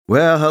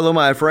Well, hello,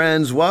 my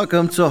friends.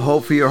 Welcome to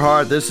Hope for Your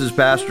Heart. This is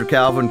Pastor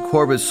Calvin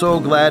Corbett. So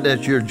glad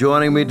that you're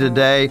joining me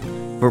today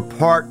for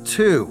part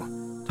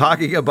 2,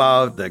 talking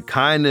about the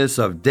kindness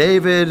of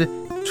David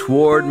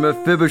toward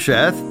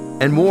Mephibosheth.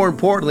 And more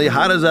importantly,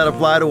 how does that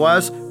apply to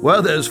us?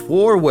 Well, there's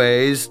 4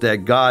 ways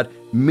that God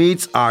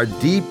meets our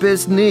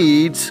deepest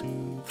needs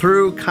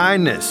through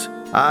kindness.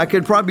 I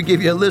could probably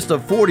give you a list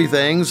of 40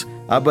 things,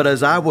 but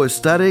as I was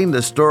studying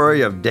the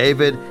story of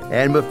David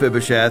and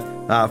Mephibosheth,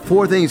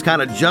 4 things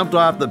kind of jumped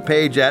off the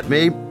page at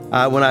me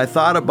when I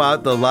thought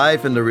about the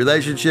life and the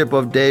relationship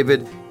of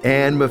David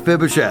and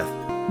Mephibosheth.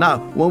 Now,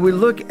 when we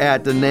look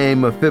at the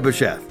name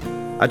Mephibosheth,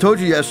 I told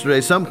you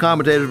yesterday, some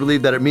commentators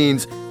believe that it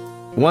means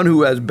one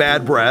who has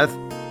bad breath.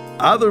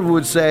 Others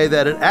would say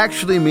that it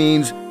actually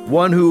means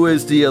one who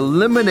is the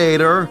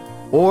eliminator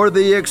or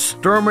the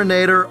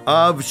exterminator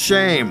of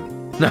shame.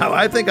 Now,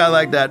 I think I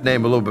like that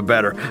name a little bit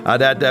better,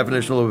 that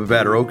definition a little bit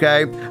better,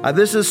 okay?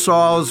 This is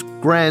Saul's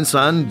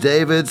grandson,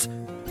 David's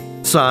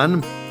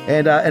son,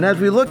 and as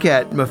we look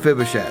at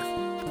Mephibosheth,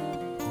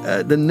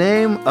 the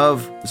name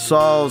of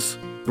Saul's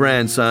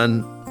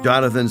grandson,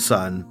 Jonathan's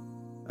son,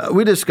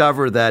 we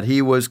discover that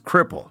he was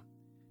crippled.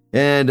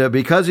 And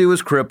because he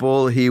was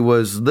crippled, he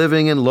was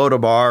living in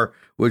Lodabar,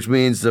 which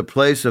means the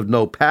place of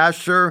no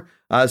pasture.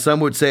 Some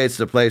would say it's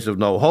the place of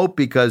no hope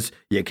because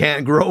you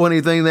can't grow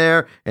anything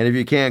there. And if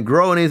you can't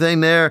grow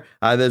anything there,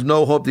 there's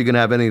no hope you can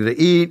have anything to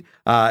eat.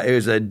 It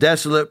was a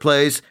desolate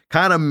place,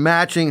 kind of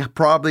matching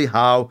probably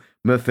how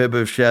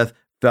Mephibosheth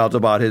felt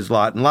about his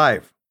lot in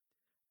life.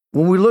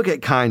 When we look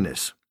at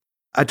kindness,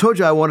 I told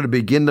you I wanted to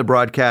begin the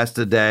broadcast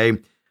today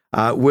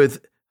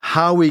with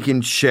how we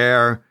can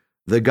share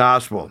the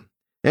gospel.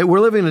 And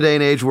we're living in a day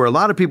and age where a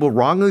lot of people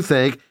wrongly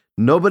think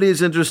nobody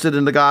is interested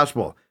in the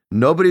gospel.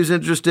 Nobody's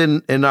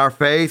interested in our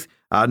faith.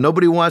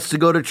 Nobody wants to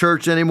go to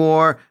church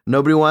anymore.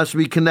 Nobody wants to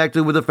be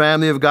connected with the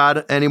family of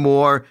God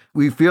anymore.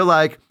 We feel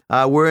like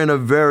we're in a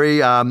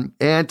very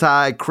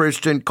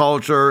anti-Christian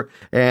culture,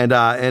 and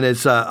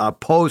it's a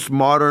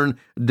postmodern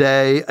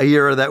day, a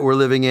era that we're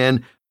living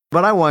in.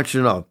 But I want you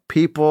to know,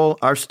 people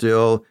are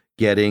still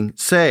getting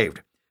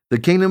saved. The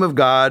kingdom of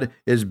God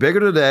is bigger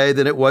today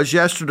than it was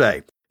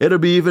yesterday. It'll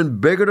be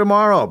even bigger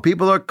tomorrow.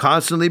 People are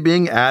constantly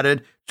being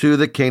added to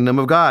the kingdom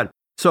of God.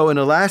 So in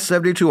the last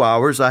 72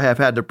 hours, I have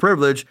had the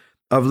privilege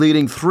of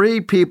leading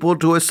 3 people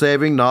to a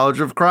saving knowledge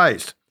of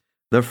Christ.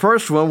 The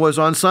first one was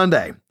on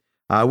Sunday.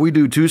 We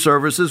do 2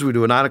 services. We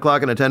do a 9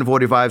 o'clock and a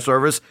 10:45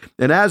 service.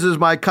 And as is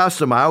my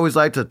custom, I always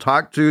like to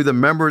talk to the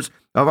members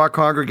of our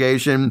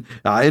congregation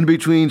in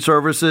between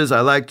services.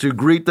 I like to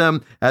greet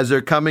them as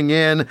they're coming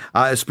in,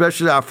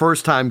 especially our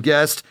first-time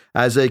guests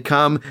as they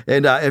come.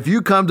 And if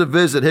you come to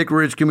visit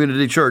Hickory Ridge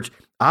Community Church,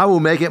 I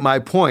will make it my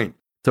point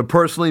to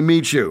personally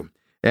meet you.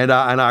 And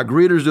our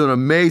greeters do an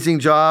amazing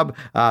job.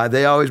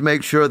 They always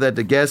make sure that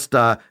the guests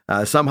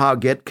somehow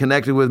get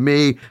connected with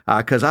me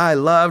because I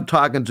love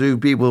talking to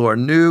people who are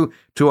new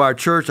to our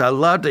church. I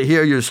love to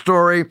hear your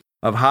story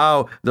of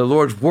how the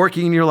Lord's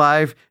working in your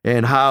life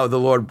and how the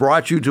Lord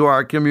brought you to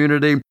our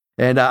community.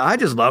 And I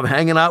just love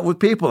hanging out with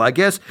people. I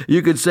guess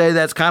you could say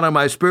that's kind of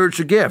my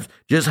spiritual gift,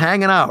 just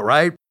hanging out,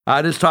 right?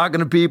 Just talking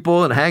to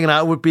people and hanging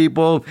out with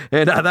people.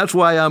 And that's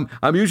why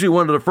I'm usually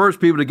one of the first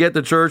people to get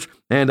to church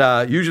and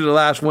usually the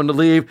last one to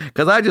leave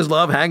because I just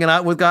love hanging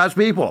out with God's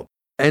people.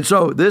 And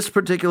so this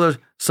particular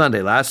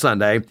Sunday, last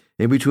Sunday,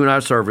 in between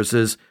our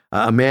services,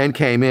 a man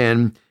came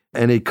in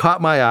and he caught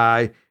my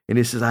eye and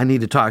he says, I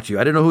need to talk to you.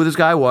 I didn't know who this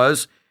guy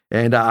was.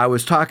 And I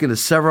was talking to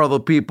several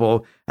other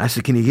people. I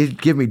said, can you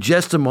give me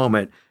just a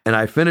moment? And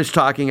I finished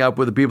talking up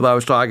with the people I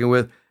was talking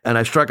with. And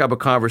I struck up a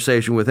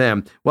conversation with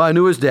him. Well, I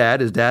knew his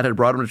dad. His dad had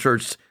brought him to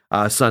church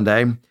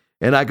Sunday.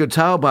 And I could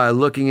tell by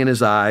looking in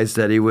his eyes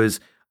that he was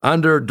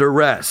under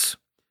duress,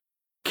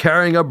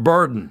 carrying a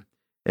burden.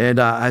 And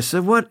I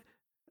said,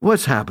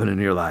 what's happening in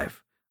your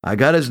life? I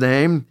got his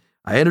name.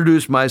 I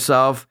introduced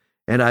myself.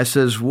 And I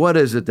says, what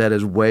is it that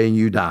is weighing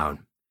you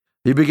down?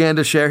 He began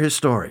to share his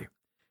story.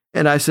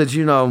 And I said,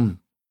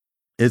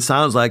 it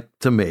sounds like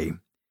to me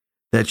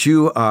that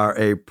you are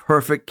a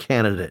perfect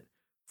candidate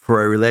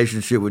for a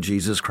relationship with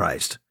Jesus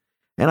Christ.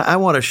 And I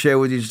want to share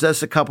with you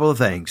just a couple of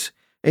things.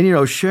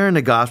 And, sharing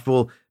the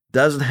gospel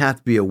doesn't have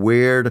to be a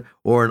weird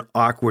or an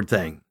awkward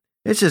thing.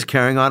 It's just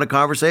carrying on a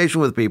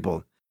conversation with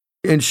people.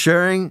 And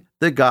sharing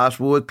the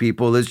gospel with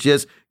people is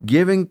just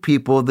giving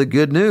people the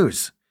good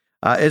news.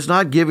 It's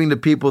not giving the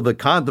people the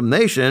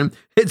condemnation.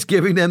 It's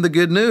giving them the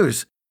good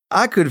news.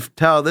 I could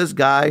tell this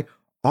guy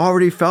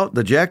already felt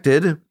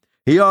dejected.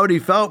 He already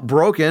felt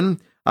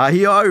broken.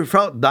 He already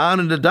felt down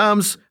in the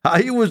dumps.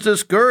 He was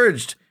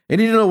discouraged, and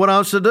he didn't know what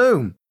else to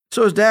do.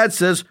 So his dad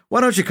says,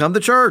 why don't you come to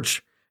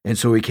church? And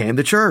so he came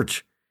to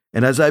church.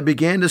 And as I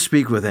began to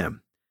speak with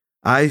him,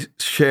 I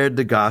shared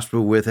the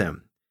gospel with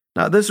him.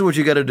 Now, this is what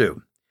you got to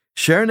do.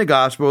 Sharing the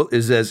gospel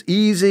is as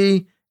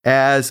easy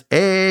as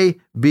A,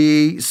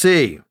 B,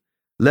 C.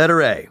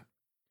 Letter A.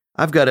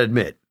 I've got to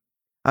admit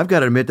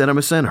that I'm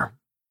a sinner.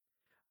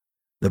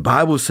 The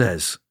Bible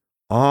says,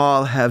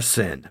 all have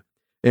sinned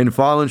and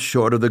fallen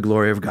short of the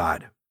glory of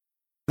God.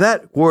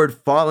 That word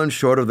fallen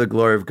short of the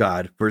glory of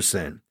God for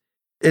sin.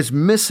 It's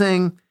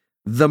missing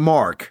the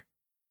mark.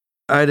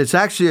 And it's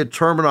actually a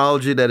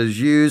terminology that is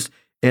used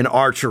in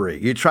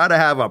archery. You try to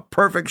have a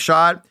perfect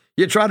shot.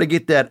 You try to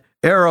get that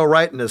arrow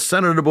right in the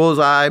center of the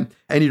bullseye,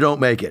 and you don't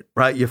make it,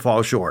 right? You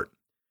fall short.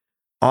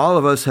 All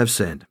of us have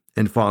sinned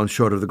and fallen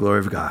short of the glory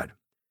of God.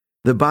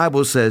 The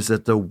Bible says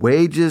that the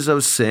wages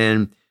of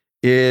sin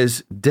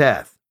is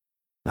death.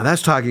 Now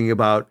that's talking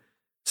about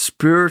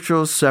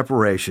spiritual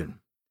separation.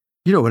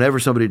 You know, whenever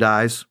somebody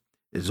dies,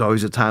 it's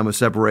always a time of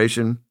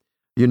separation.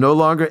 You're no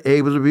longer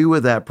able to be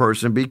with that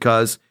person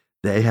because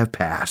they have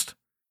passed.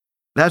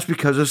 That's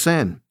because of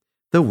sin.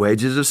 The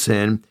wages of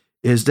sin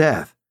is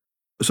death.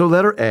 So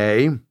letter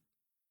A,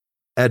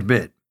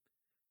 admit.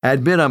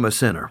 Admit I'm a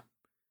sinner.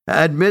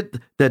 Admit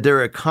that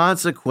there are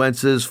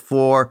consequences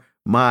for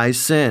my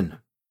sin.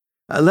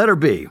 Letter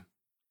B,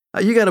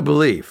 you got to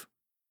believe.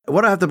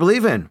 What do I have to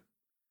believe in?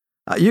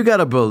 You got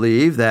to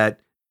believe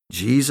that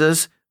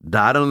Jesus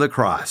died on the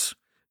cross,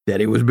 that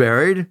he was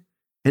buried,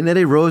 and that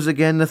he rose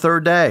again the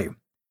third day.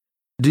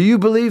 Do you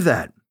believe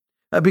that?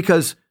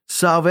 Because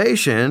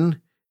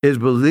salvation is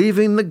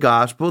believing the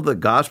gospel. The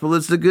gospel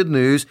is the good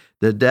news,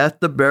 the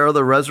death, the burial,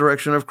 the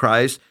resurrection of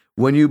Christ.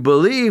 When you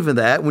believe in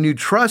that, when you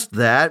trust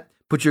that,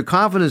 put your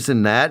confidence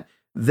in that,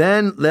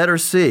 then letter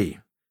C,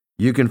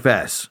 you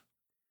confess.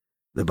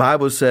 The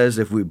Bible says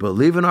if we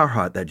believe in our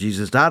heart that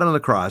Jesus died on the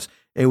cross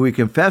and we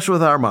confess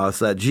with our mouths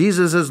that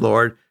Jesus is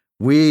Lord,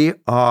 we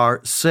are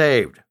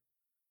saved.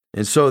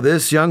 And so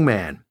this young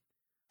man,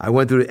 I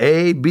went through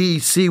A, B,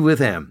 C with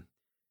him.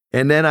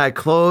 And then I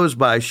closed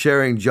by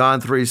sharing John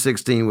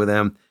 3:16 with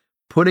him,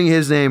 putting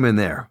his name in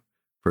there.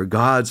 For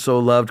God so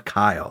loved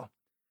Kyle,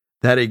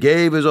 that he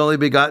gave his only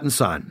begotten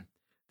son,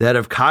 that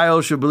if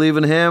Kyle should believe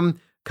in him,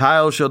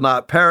 Kyle shall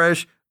not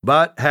perish,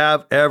 but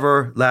have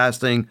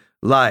everlasting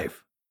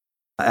life.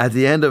 At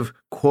the end of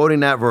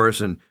quoting that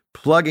verse and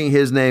plugging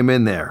his name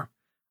in there,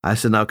 I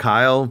said, now,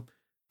 Kyle,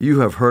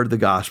 you have heard the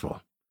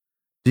gospel.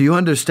 Do you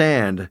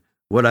understand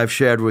what I've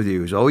shared with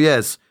you? He said, oh,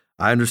 yes,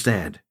 I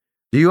understand.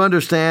 Do you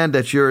understand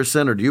that you're a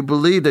sinner? Do you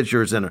believe that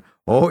you're a sinner?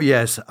 Oh,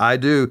 yes, I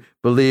do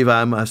believe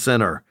I'm a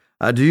sinner.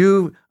 Do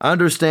you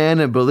understand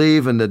and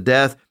believe in the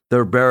death,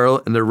 the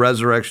burial, and the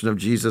resurrection of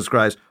Jesus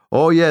Christ?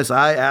 Oh, yes,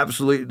 I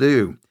absolutely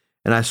do.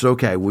 And I said,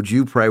 okay, would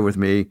you pray with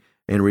me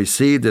and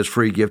receive this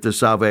free gift of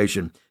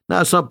salvation?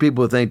 Now, some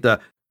people think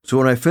that. So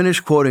when I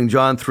finished quoting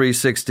John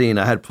 3:16,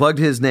 I had plugged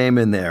his name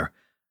in there.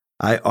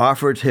 I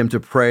offered him to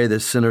pray the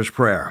sinner's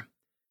prayer.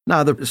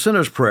 Now, the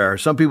sinner's prayer,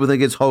 some people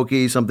think it's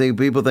hokey, some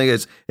people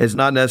think it's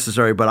not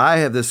necessary, but I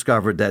have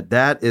discovered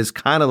that is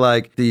kind of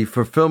like the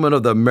fulfillment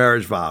of the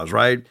marriage vows,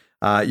 right?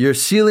 You're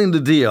sealing the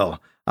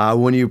deal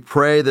when you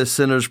pray the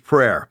sinner's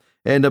prayer.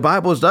 And the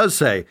Bible does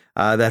say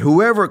that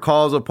whoever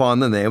calls upon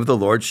the name of the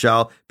Lord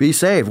shall be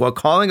saved. Well,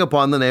 calling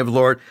upon the name of the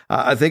Lord,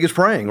 I think is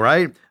praying,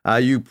 right?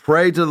 You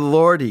pray to the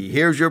Lord, he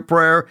hears your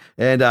prayer,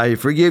 and he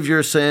forgives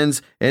your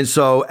sins. And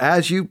so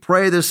as you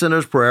pray the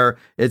sinner's prayer,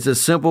 it's a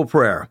simple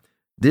prayer.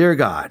 Dear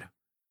God,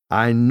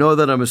 I know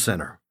that I'm a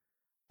sinner.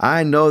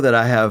 I know that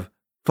I have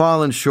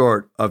fallen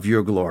short of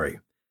your glory.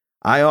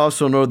 I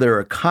also know there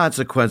are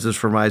consequences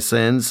for my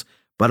sins,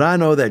 but I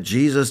know that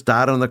Jesus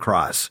died on the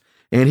cross,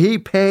 and he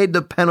paid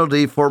the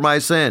penalty for my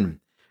sin.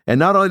 And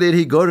not only did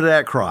he go to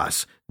that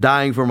cross,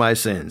 dying for my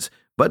sins,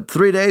 but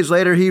 3 days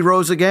later, he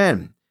rose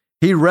again.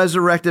 He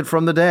resurrected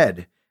from the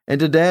dead. And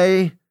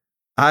today,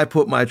 I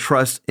put my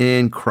trust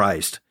in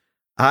Christ.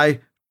 I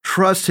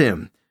trust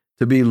him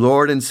to be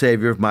Lord and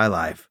Savior of my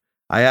life.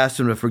 I asked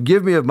him to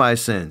forgive me of my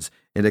sins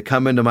and to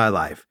come into my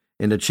life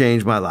and to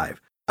change my life.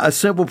 A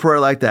simple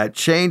prayer like that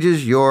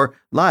changes your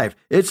life.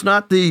 It's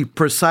not the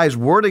precise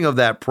wording of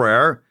that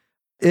prayer.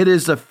 It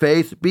is the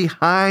faith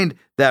behind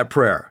that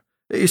prayer.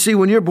 You see,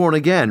 when you're born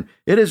again,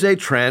 it is a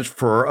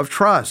transfer of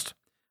trust.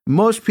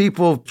 Most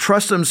people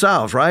trust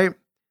themselves, right?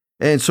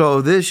 And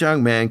so this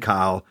young man,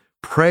 Kyle,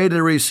 prayed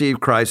to receive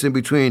Christ in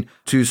between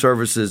two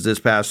services this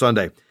past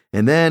Sunday.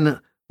 And then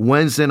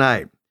Wednesday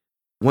night,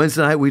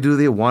 we do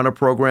the Awana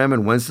program,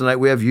 and Wednesday night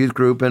we have youth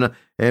group,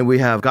 and we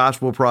have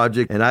gospel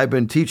project, and I've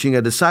been teaching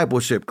a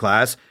discipleship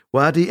class.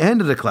 Well, at the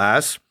end of the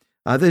class,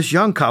 this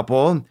young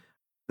couple,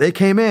 they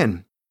came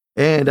in,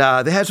 and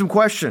they had some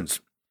questions.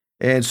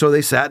 And so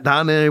they sat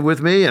down there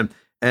with me and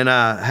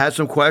had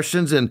some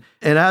questions, and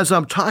as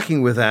I'm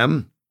talking with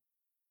them,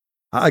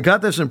 I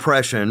got this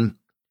impression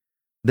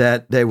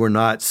that they were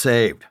not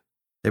saved.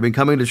 They've been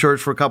coming to church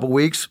for a couple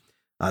weeks.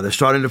 They're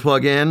starting to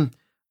plug in.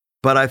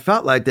 But I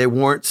felt like they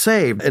weren't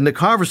saved. And the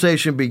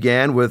conversation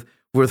began with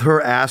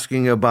her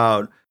asking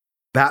about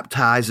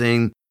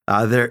baptizing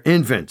their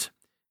infant.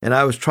 And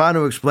I was trying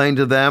to explain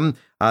to them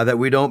that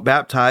we don't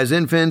baptize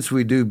infants.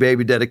 We do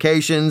baby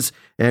dedications,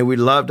 and we'd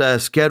love to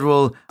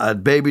schedule a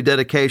baby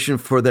dedication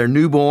for their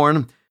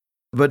newborn.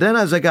 But then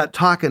as I got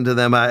talking to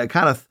them, I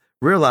kind of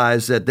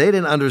realized that they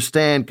didn't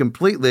understand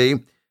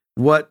completely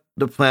what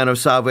the plan of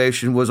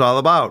salvation was all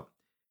about.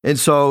 And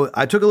so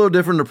I took a little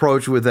different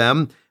approach with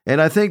them. And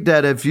I think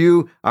that if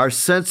you are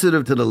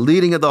sensitive to the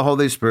leading of the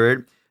Holy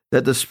Spirit,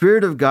 that the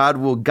Spirit of God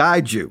will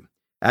guide you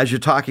as you're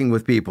talking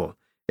with people.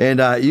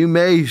 And you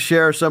may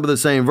share some of the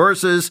same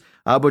verses,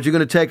 but you're going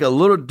to take a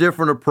little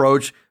different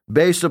approach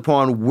based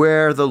upon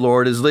where the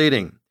Lord is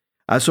leading.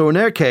 So in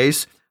their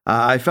case,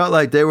 I felt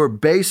like they were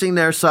basing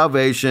their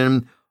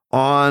salvation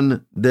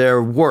on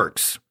their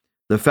works.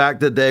 The fact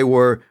that they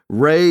were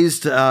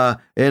raised in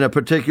a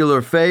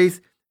particular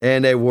faith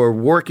and they were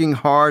working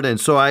hard. And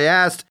so I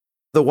asked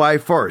the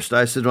wife first.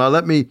 I said, well,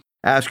 let me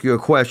ask you a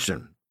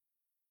question.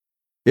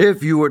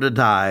 If you were to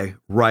die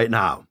right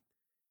now,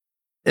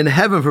 and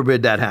heaven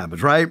forbid that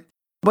happens, right?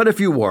 But if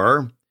you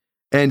were,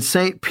 and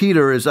St.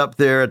 Peter is up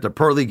there at the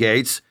pearly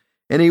gates,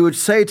 and he would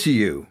say to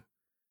you,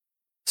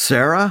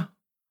 Sarah,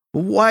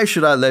 why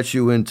should I let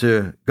you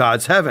into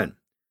God's heaven?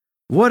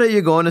 What are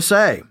you going to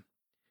say?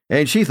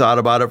 And she thought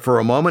about it for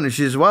a moment, and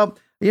she says, well,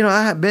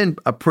 I have been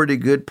a pretty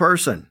good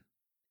person.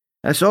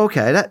 I said,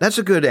 okay, that's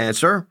a good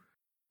answer.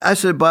 I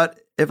said, but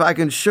if I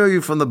can show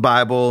you from the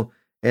Bible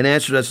an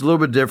answer that's a little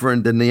bit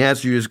different than the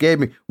answer you just gave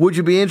me, would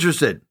you be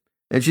interested?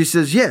 And she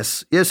says,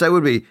 yes, I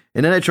would be.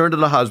 And then I turned to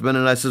the husband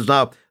and I says,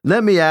 now,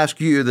 let me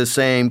ask you the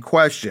same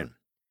question.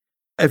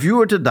 If you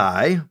were to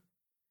die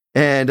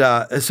and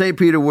St.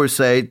 Peter would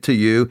say to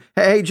you,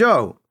 hey,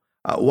 Joe,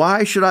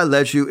 why should I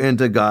let you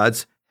into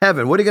God's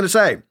heaven? What are you going to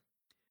say?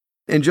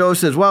 And Joe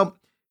says, well,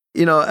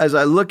 as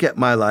I look at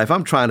my life,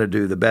 I'm trying to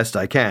do the best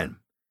I can.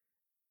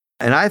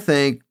 And I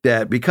think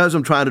that because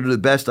I'm trying to do the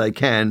best I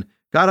can,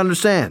 God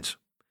understands.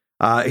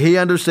 He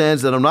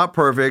understands that I'm not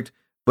perfect,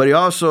 but he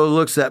also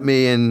looks at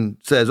me and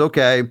says,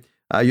 okay,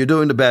 you're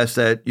doing the best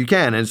that you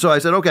can. And so I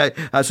said, okay,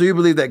 so you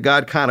believe that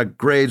God kind of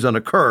grades on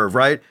a curve,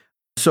 right?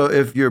 So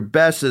if your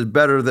best is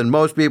better than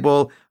most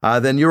people,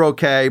 then you're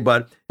okay.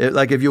 But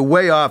if you're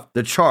way off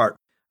the chart,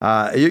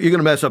 you're going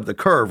to mess up the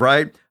curve,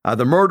 right?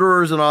 The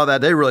murderers and all that,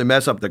 they really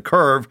mess up the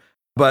curve.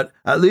 But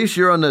at least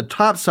you're on the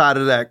top side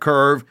of that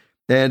curve.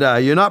 And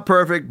you're not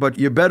perfect, but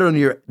you're better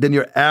than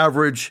your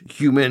average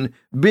human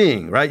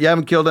being, right? You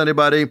haven't killed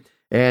anybody,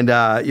 and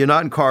you're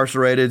not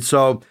incarcerated.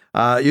 So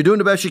you're doing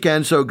the best you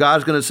can. So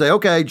God's going to say,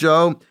 okay,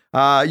 Joe,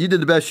 you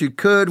did the best you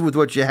could with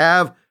what you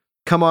have.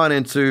 Come on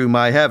into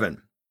my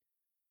heaven.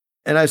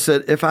 And I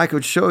said, if I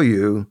could show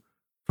you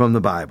from the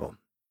Bible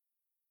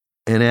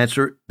an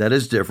answer that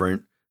is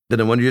different than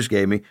the one you just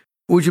gave me,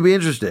 would you be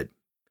interested?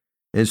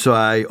 And so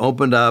I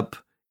opened up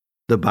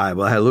the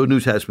Bible. I had a little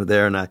New Testament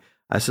there, and I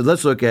said,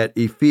 let's look at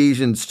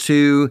Ephesians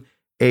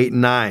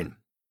 2:8-9.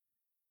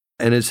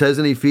 And it says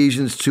in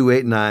Ephesians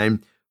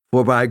 2:8-9,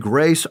 for by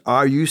grace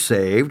are you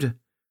saved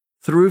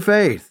through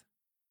faith,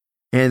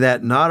 and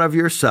that not of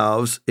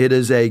yourselves, it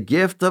is a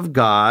gift of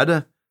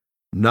God,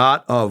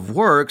 not of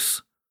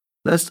works,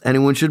 lest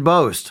anyone should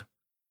boast.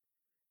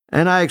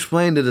 And I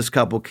explained to this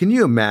couple, can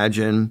you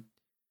imagine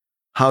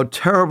how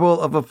terrible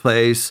of a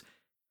place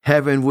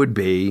heaven would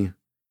be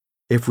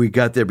if we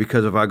got there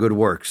because of our good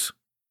works?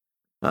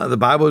 The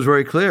Bible is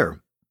very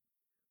clear.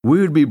 We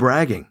would be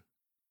bragging.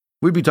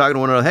 We'd be talking to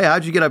one another, hey,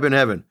 how'd you get up in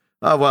heaven?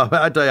 Oh, well,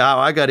 I'll tell you how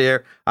I got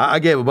here. I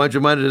gave a bunch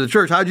of money to the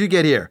church. How'd you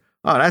get here?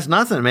 Oh, that's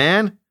nothing,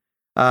 man.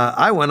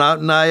 I went out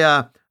and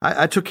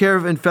I took care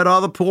of and fed all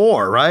the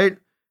poor, right?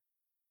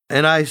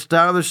 And I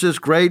established this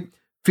great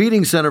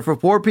feeding center for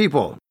poor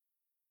people.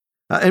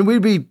 And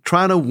we'd be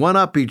trying to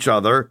one-up each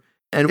other,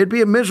 and it'd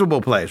be a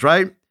miserable place,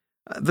 right?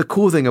 The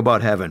cool thing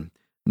about heaven,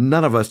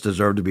 none of us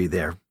deserve to be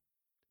there.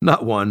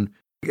 Not one.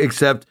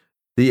 Except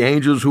the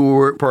angels who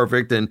were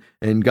perfect and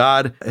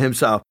God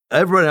himself.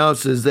 Everyone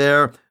else is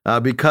there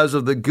because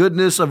of the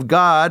goodness of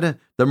God,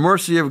 the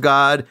mercy of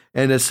God,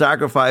 and the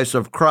sacrifice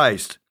of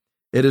Christ.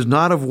 It is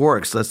not of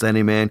works, lest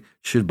any man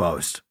should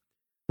boast.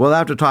 Well,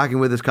 after talking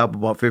with this couple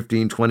about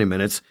 15, 20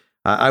 minutes,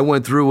 I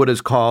went through what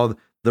is called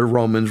the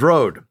Romans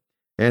Road.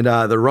 And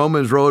the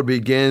Romans Road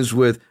begins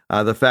with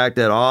the fact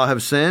that all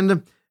have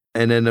sinned.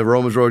 And then the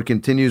Romans Road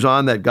continues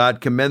on that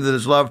God commended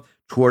his love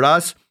toward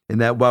us, and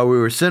that while we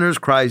were sinners,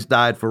 Christ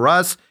died for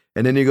us.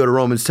 And then you go to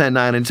Romans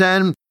 10:9 and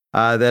 10,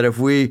 that if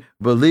we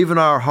believe in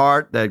our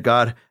heart that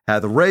God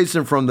hath raised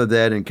him from the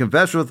dead and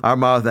confess with our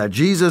mouth that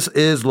Jesus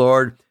is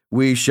Lord,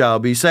 we shall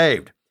be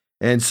saved.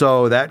 And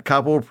so that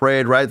couple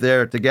prayed right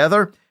there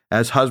together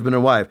as husband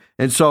and wife.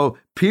 And so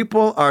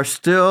people are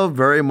still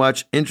very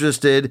much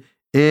interested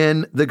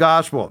in the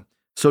gospel.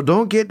 So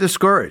don't get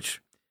discouraged.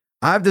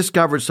 I've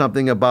discovered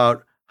something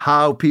about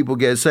how people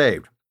get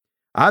saved.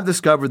 I've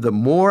discovered the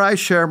more I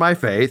share my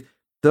faith,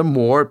 the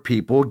more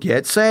people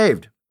get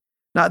saved.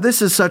 Now,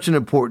 this is such an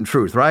important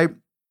truth, right?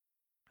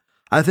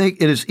 I think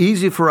it is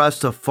easy for us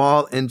to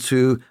fall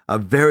into a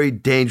very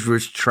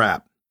dangerous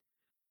trap.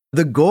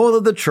 The goal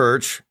of the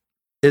church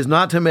is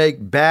not to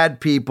make bad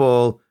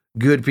people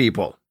good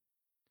people.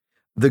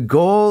 The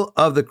goal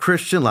of the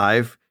Christian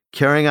life,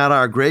 carrying out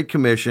our Great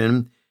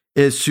Commission,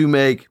 is to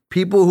make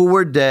people who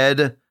were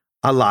dead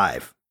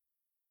alive.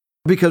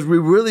 Because we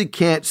really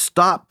can't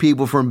stop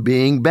people from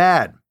being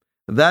bad.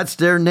 That's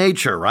their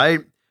nature,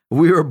 right?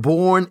 We were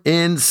born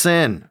in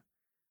sin.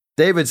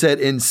 David said,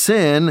 in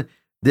sin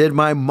did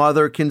my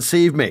mother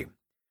conceive me.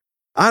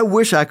 I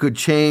wish I could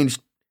change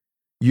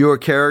your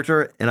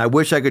character, and I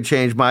wish I could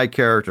change my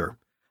character.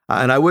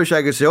 And I wish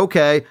I could say,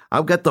 okay,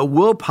 I've got the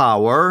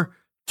willpower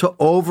to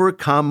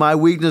overcome my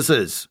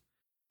weaknesses.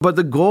 But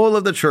the goal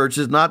of the church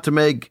is not to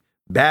make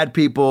bad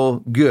people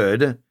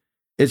good.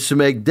 It's to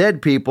make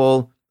dead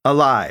people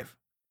alive.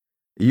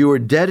 You were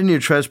dead in your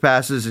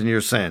trespasses and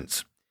your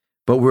sins,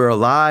 but we're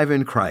alive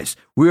in Christ.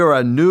 We are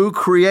a new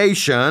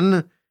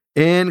creation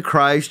in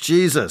Christ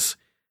Jesus.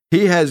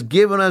 He has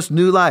given us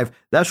new life.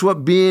 That's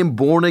what being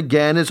born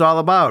again is all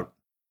about.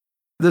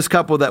 This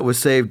couple that was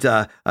saved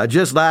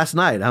just last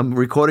night, I'm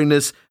recording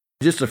this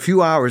just a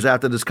few hours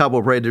after this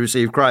couple prayed to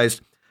receive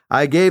Christ.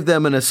 I gave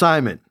them an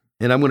assignment,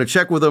 and I'm going to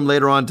check with them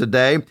later on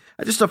today,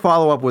 just to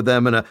follow up with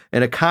them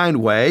in a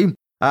kind way,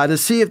 to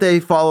see if they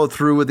follow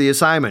through with the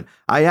assignment.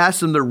 I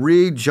asked them to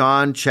read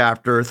John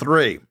chapter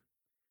 3.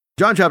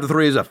 John chapter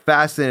 3 is a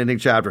fascinating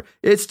chapter.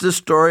 It's the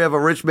story of a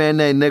rich man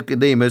named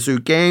Nicodemus who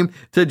came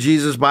to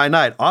Jesus by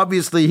night.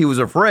 Obviously, he was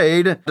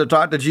afraid to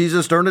talk to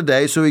Jesus during the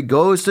day, so he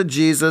goes to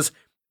Jesus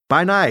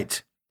by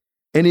night.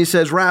 And he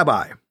says,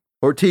 Rabbi,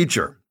 or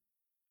teacher,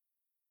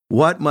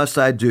 what must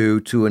I do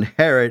to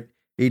inherit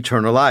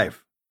eternal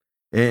life?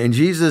 And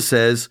Jesus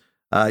says,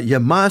 you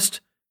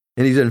must,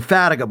 and he's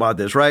emphatic about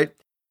this, right?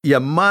 You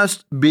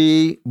must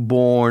be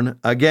born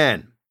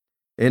again.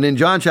 And in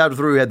John chapter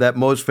 3, we had that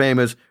most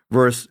famous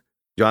verse,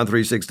 John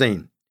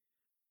 3:16.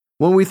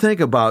 When we think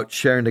about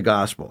sharing the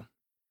gospel,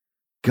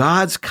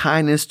 God's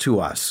kindness to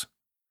us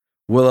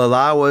will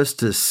allow us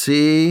to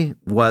see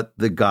what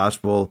the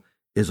gospel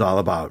is all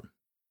about.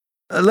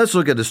 Let's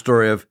look at the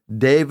story of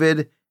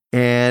David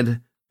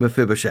and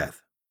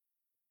Mephibosheth.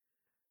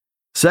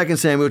 2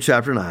 Samuel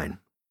chapter 9.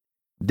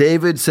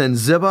 David sends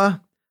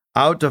Ziba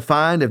out to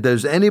find if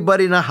there's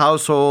anybody in the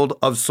household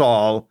of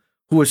Saul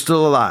who is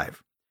still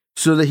alive,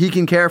 so that he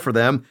can care for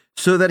them,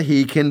 so that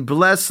he can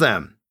bless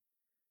them.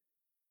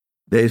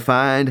 They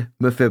find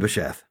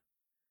Mephibosheth.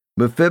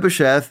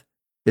 Mephibosheth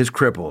is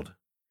crippled.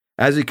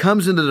 As he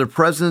comes into the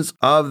presence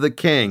of the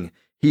king,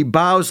 he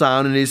bows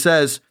down and he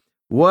says,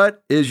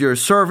 what is your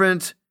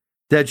servant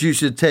that you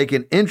should take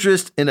an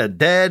interest in a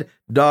dead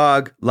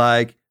dog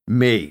like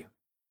me?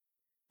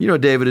 You know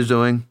what David is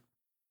doing?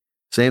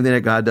 Same thing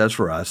that God does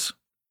for us.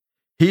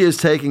 He is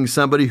taking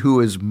somebody who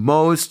is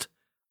most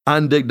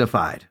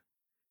undignified.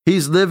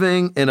 He's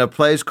living in a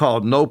place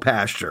called no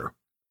pasture.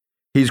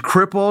 He's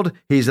crippled.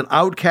 He's an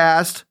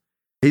outcast.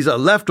 He's a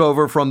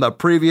leftover from the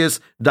previous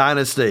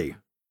dynasty.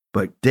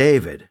 But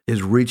David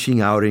is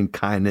reaching out in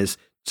kindness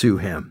to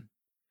him.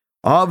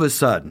 All of a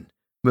sudden,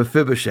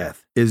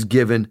 Mephibosheth is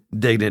given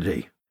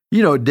dignity.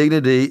 You know,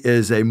 dignity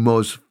is a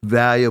most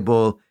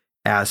valuable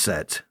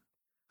asset.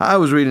 I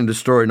was reading the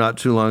story not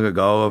too long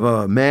ago of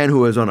a man who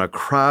was on a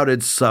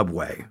crowded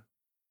subway.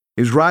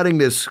 He was riding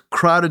this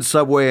crowded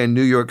subway in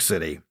New York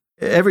City.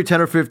 Every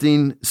 10 or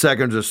 15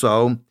 seconds or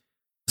so,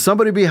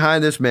 somebody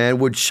behind this man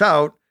would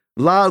shout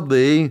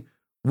loudly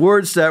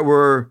words that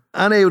were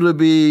unable to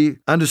be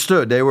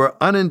understood. They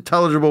were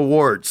unintelligible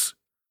words.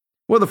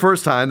 Well, the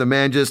first time, the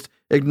man just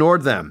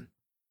ignored them.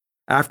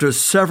 After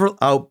several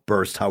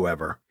outbursts,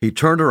 however, he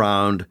turned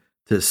around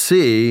to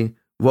see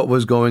what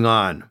was going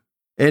on.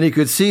 And he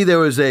could see there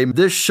was a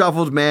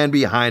disheveled man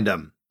behind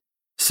him.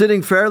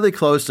 Sitting fairly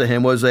close to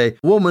him was a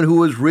woman who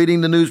was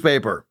reading the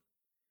newspaper.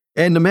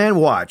 And the man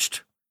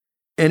watched.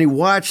 And he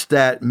watched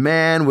that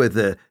man with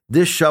the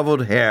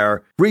disheveled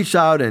hair reach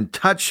out and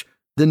touch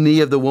the knee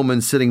of the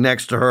woman sitting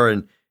next to her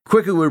and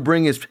quickly would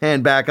bring his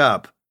hand back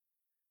up.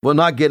 Well,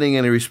 not getting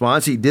any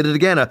response, he did it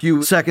again a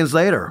few seconds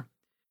later.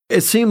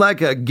 It seemed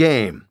like a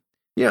game,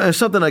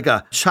 something like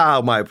a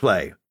child might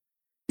play.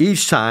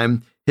 Each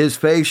time, his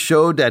face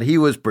showed that he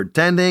was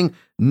pretending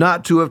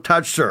not to have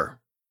touched her.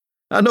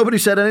 Now, nobody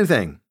said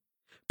anything,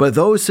 but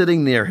those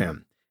sitting near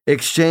him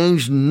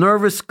exchanged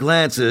nervous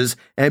glances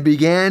and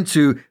began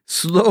to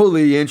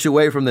slowly inch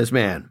away from this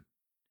man.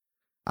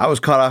 I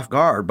was caught off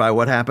guard by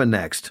what happened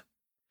next.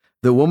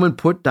 The woman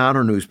put down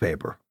her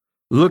newspaper,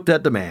 looked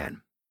at the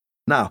man.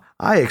 Now,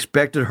 I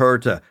expected her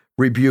to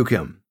rebuke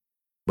him,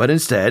 but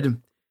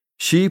instead,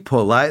 she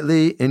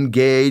politely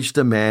engaged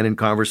the man in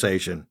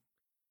conversation.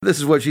 This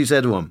is what she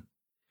said to him.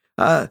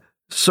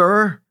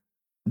 Sir,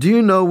 do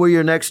you know where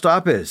your next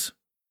stop is?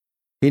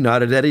 He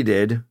nodded that he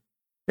did,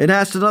 and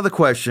asked another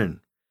question.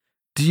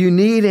 Do you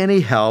need any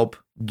help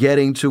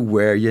getting to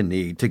where you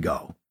need to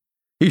go?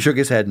 He shook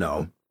his head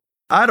no.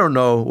 I don't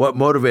know what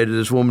motivated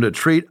this woman to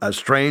treat a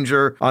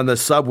stranger on the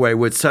subway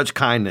with such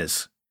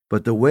kindness,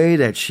 but the way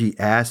that she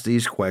asked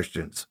these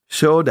questions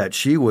showed that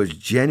she was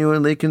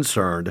genuinely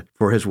concerned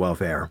for his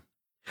welfare.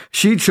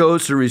 She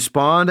chose to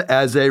respond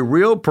as a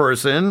real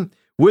person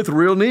with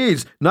real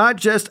needs, not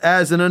just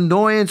as an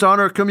annoyance on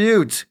her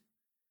commute.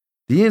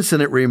 The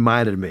incident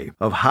reminded me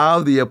of how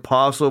the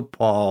Apostle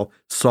Paul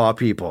saw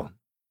people.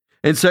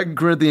 In 2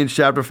 Corinthians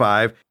chapter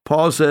 5,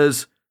 Paul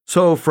says,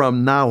 so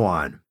from now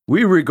on,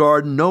 we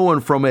regard no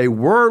one from a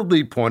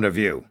worldly point of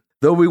view.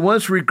 Though we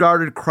once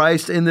regarded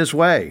Christ in this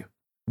way,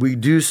 we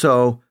do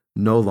so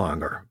no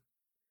longer.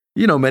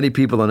 Many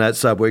people in that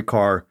subway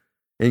car,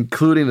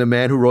 including the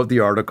man who wrote the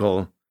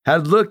article,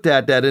 had looked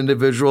at that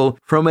individual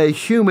from a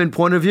human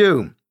point of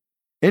view.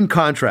 In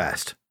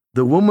contrast,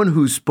 The woman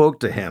who spoke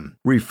to him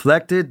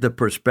reflected the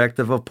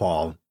perspective of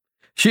Paul.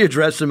 She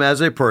addressed him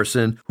as a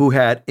person who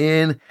had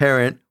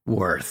inherent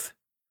worth.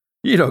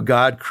 You know,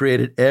 God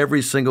created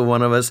every single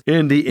one of us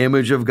in the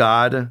image of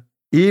God,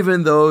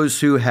 even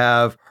those who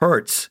have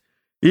hurts,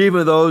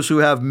 even those who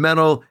have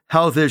mental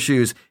health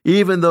issues,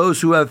 even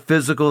those who have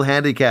physical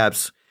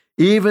handicaps,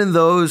 even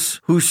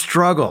those who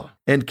struggle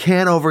and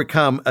can't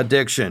overcome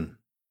addiction.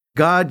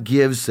 God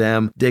gives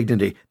them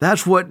dignity.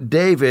 That's what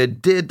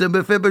David did to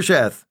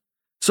Mephibosheth.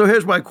 So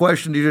here's my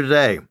question to you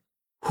today.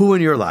 Who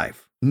in your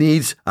life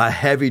needs a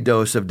heavy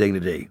dose of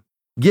dignity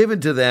given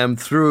to them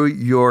through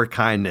your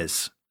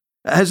kindness?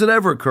 Has it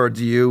ever occurred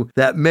to you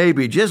that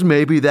maybe, just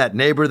maybe, that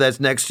neighbor that's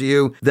next to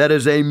you that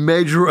is a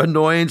major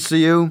annoyance to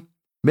you,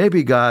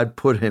 maybe God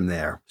put him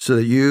there so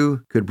that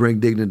you could bring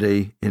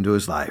dignity into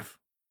his life?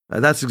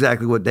 That's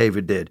exactly what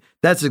David did.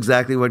 That's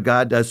exactly what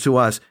God does to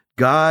us.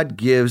 God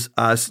gives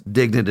us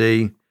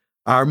dignity,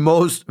 our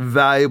most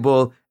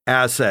valuable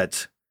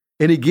asset,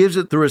 and he gives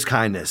it through his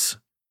kindness.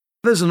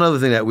 There's another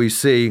thing that we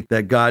see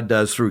that God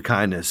does through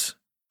kindness.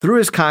 Through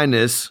his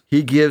kindness,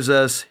 he gives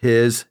us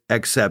his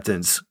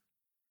acceptance.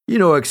 You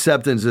know,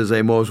 acceptance is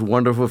a most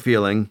wonderful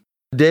feeling.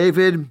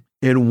 David,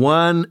 in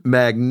one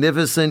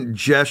magnificent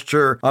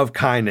gesture of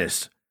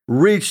kindness,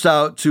 reached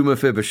out to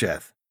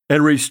Mephibosheth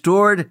and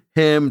restored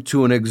him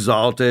to an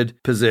exalted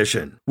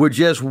position with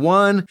just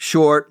one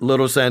short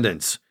little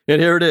sentence.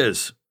 And here it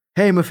is.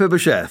 Hey,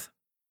 Mephibosheth,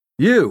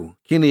 you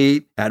can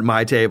eat at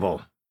my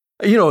table.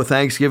 You know,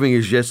 Thanksgiving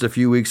is just a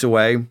few weeks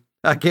away.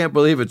 I can't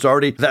believe it's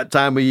already that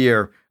time of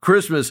year.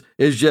 Christmas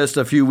is just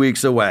a few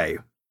weeks away.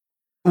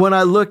 When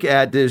I look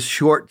at this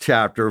short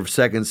chapter of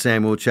 2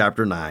 Samuel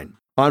chapter 9,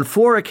 on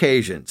 4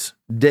 occasions,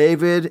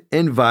 David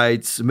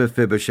invites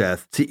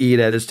Mephibosheth to eat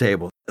at his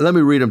table. Let me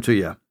read them to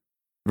you.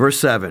 Verse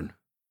 7,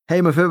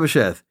 Hey,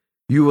 Mephibosheth,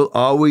 you will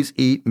always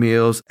eat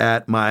meals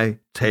at my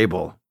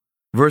table.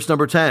 Verse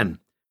number 10,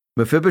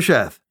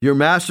 Mephibosheth, your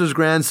master's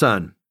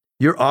grandson,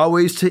 you're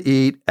always to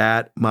eat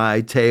at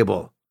my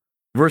table.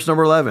 Verse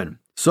number 11,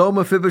 So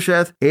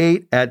Mephibosheth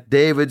ate at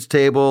David's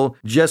table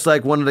just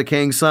like one of the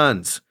king's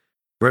sons.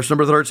 Verse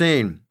number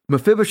 13,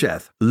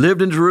 Mephibosheth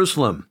lived in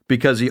Jerusalem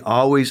because he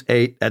always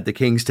ate at the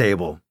king's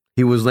table.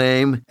 He was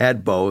lame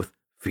at both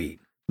feet.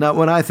 Now,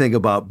 when I think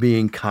about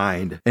being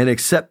kind and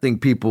accepting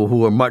people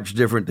who are much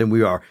different than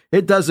we are,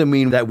 it doesn't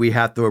mean that we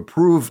have to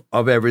approve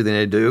of everything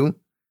they do.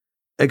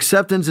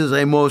 Acceptance is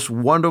a most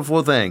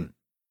wonderful thing.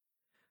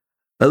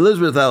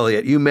 Elizabeth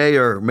Elliot, you may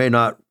or may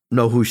not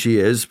know who she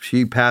is.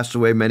 She passed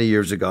away many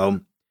years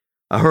ago.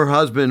 Her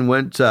husband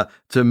went to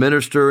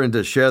minister and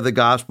to share the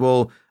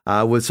gospel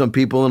with some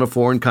people in a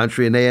foreign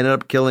country, and they ended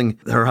up killing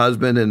her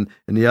husband and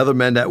the other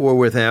men that were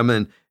with him.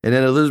 And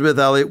then Elizabeth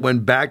Elliot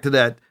went back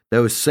to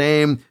those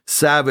same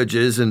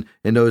savages and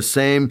those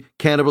same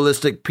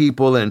cannibalistic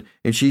people, and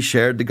she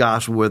shared the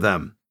gospel with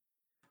them.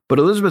 But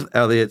Elizabeth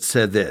Elliot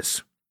said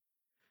this,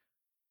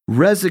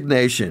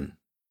 Resignation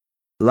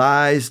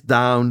lies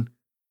down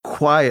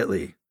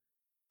quietly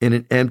in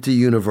an empty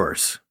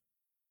universe.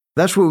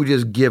 That's where we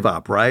just give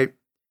up, right?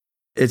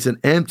 It's an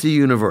empty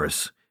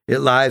universe. It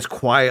lies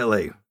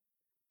quietly.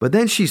 But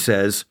then she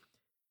says,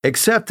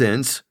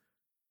 acceptance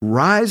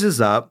rises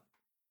up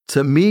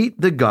to meet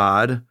the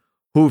God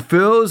who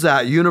fills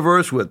that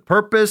universe with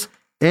purpose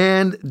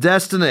and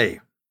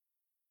destiny.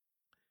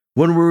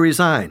 When we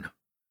resign,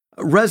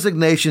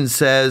 resignation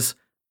says,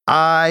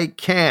 I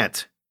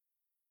can't.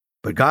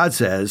 But God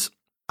says,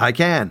 I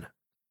can.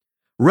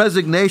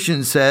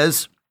 Resignation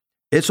says,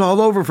 it's all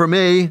over for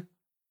me.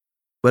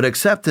 But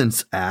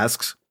acceptance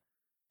asks,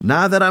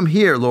 now that I'm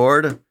here,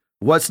 Lord,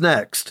 what's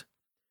next?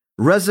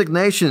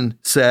 Resignation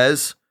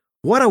says,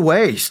 what a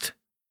waste.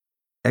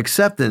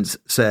 Acceptance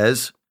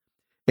says,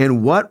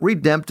 in what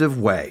redemptive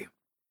way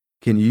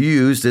can you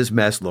use this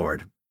mess,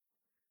 Lord?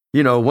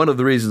 You know, one of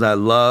the reasons I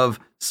love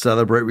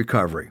Celebrate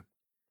Recovery,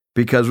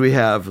 because we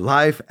have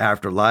life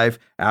after life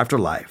after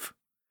life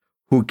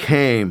who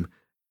came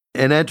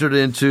and entered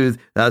into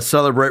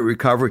Celebrate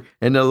Recovery,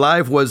 and their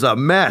life was a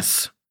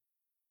mess.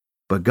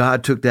 But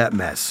God took that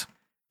mess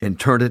and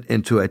turned it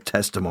into a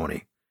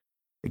testimony.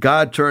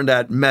 God turned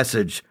that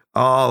message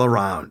all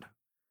around.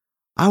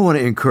 I want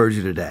to encourage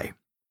you today.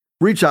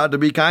 Reach out to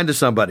be kind to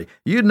somebody.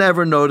 You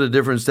never know the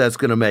difference that's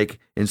going to make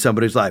in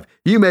somebody's life.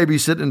 You may be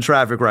sitting in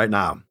traffic right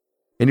now,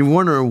 and you're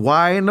wondering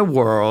why in the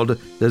world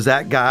does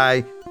that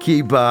guy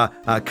keep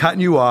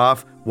cutting you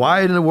off?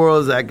 Why in the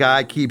world does that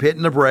guy keep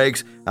hitting the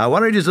brakes? Why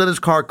don't you just let his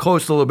car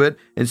coast a little bit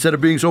instead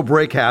of being so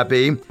brake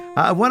happy?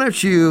 Why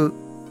don't you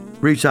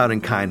reach out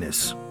in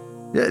kindness?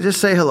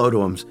 Just say hello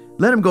to him.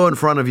 Let him go in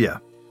front of you.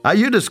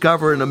 You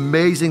discover an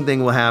amazing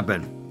thing will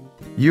happen.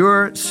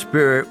 Your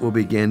spirit will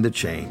begin to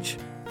change.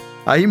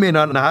 You may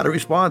not know how to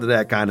respond to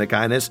that kind of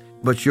kindness,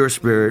 but your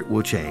spirit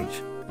will change.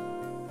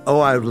 Oh,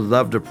 I would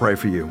love to pray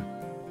for you.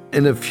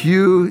 In the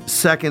few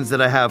seconds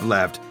that I have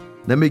left,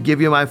 let me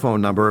give you my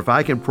phone number. If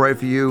I can pray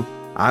for you,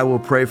 I will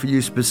pray for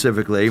you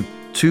specifically.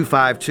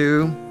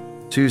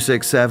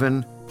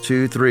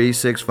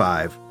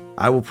 252-267-2365.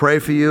 I will pray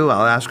for you.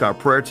 I'll ask our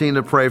prayer team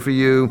to pray for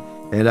you.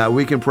 And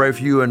we can pray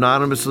for you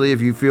anonymously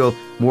if you feel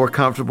more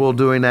comfortable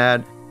doing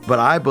that. But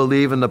I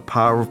believe in the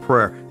power of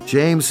prayer.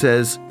 James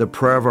says the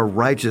prayer of a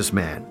righteous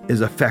man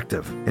is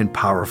effective and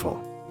powerful.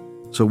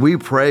 So we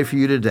pray for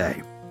you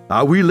today.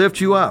 We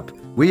lift you up.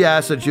 We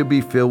ask that you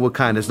be filled with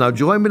kindness. Now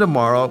join me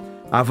tomorrow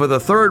for the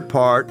third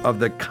part of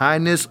the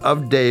kindness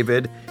of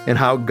David and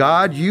how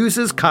God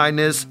uses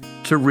kindness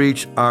to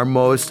reach our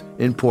most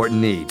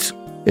important needs.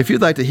 If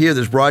you'd like to hear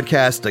this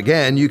broadcast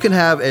again, you can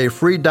have a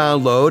free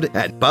download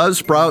at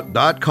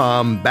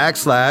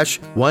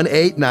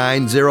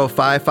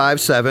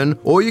buzzsprout.com/1890557,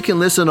 or you can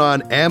listen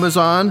on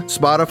Amazon,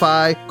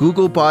 Spotify,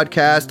 Google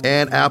Podcast,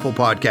 and Apple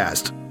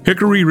Podcast.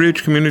 Hickory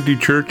Ridge Community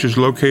Church is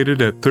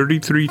located at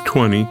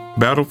 3320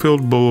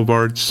 Battlefield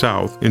Boulevard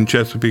South in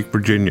Chesapeake,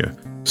 Virginia.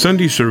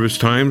 Sunday service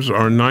times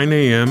are 9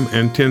 a.m.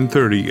 and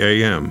 10:30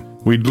 a.m.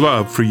 We'd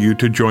love for you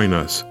to join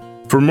us.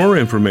 For more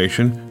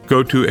information,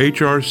 go to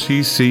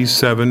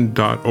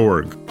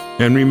hrcc7.org.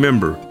 And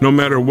remember, no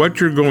matter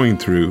what you're going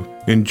through,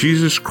 in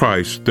Jesus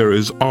Christ there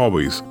is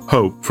always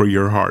hope for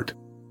your heart.